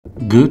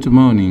Good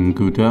morning,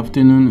 good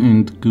afternoon,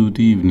 and good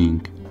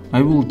evening.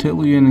 I will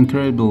tell you an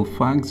incredible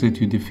fact that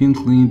you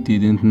definitely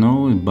didn't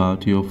know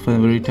about your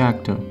favorite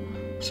actor.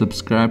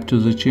 Subscribe to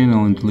the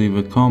channel and leave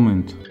a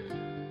comment.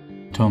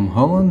 Tom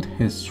Holland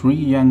has three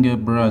younger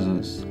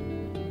brothers,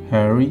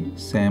 Harry,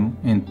 Sam,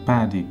 and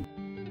Paddy.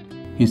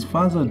 His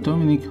father,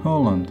 Dominic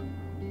Holland,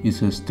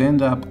 is a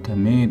stand-up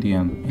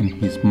comedian, and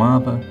his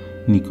mother,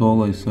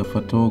 Nicola, is a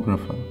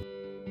photographer.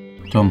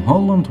 Tom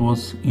Holland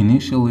was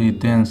initially a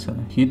dancer.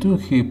 He took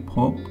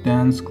hip-hop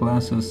dance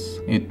classes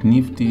at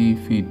Nifty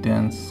Fit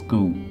Dance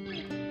School.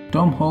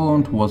 Tom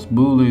Holland was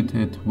bullied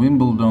at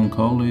Wimbledon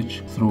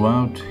College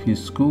throughout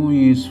his school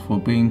years for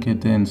being a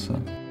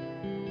dancer.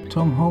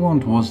 Tom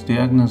Holland was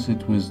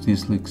diagnosed with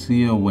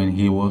dyslexia when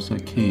he was a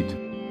kid.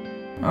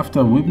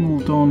 After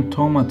Wimbledon,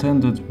 Tom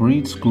attended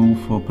Brit School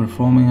for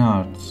Performing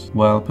Arts,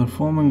 while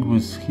performing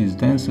with his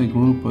dancer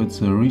group at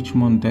the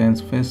Richmond Dance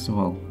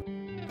Festival.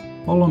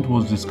 Holland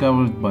was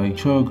discovered by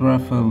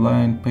choreographer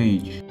Lion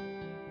Page.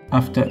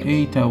 After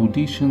 8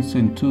 auditions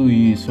and 2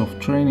 years of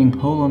training,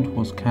 Holland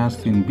was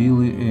cast in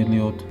Billy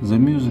Elliot, the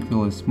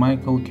musical, as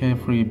Michael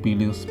Caffrey,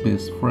 Billy's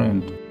best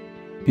friend.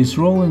 His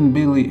role in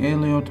Billy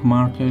Elliot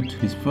marked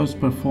his first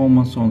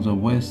performance on the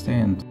West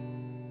End.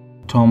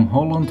 Tom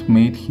Holland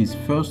made his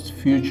first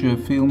feature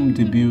film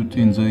debut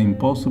in The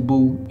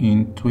Impossible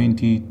in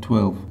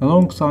 2012,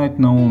 alongside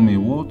Naomi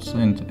Watts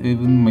and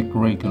Ewan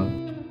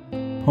McGregor.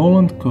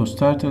 Holland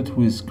co-starred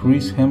with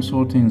Chris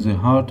Hemsworth in The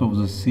Heart of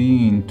the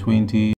Sea in 2018.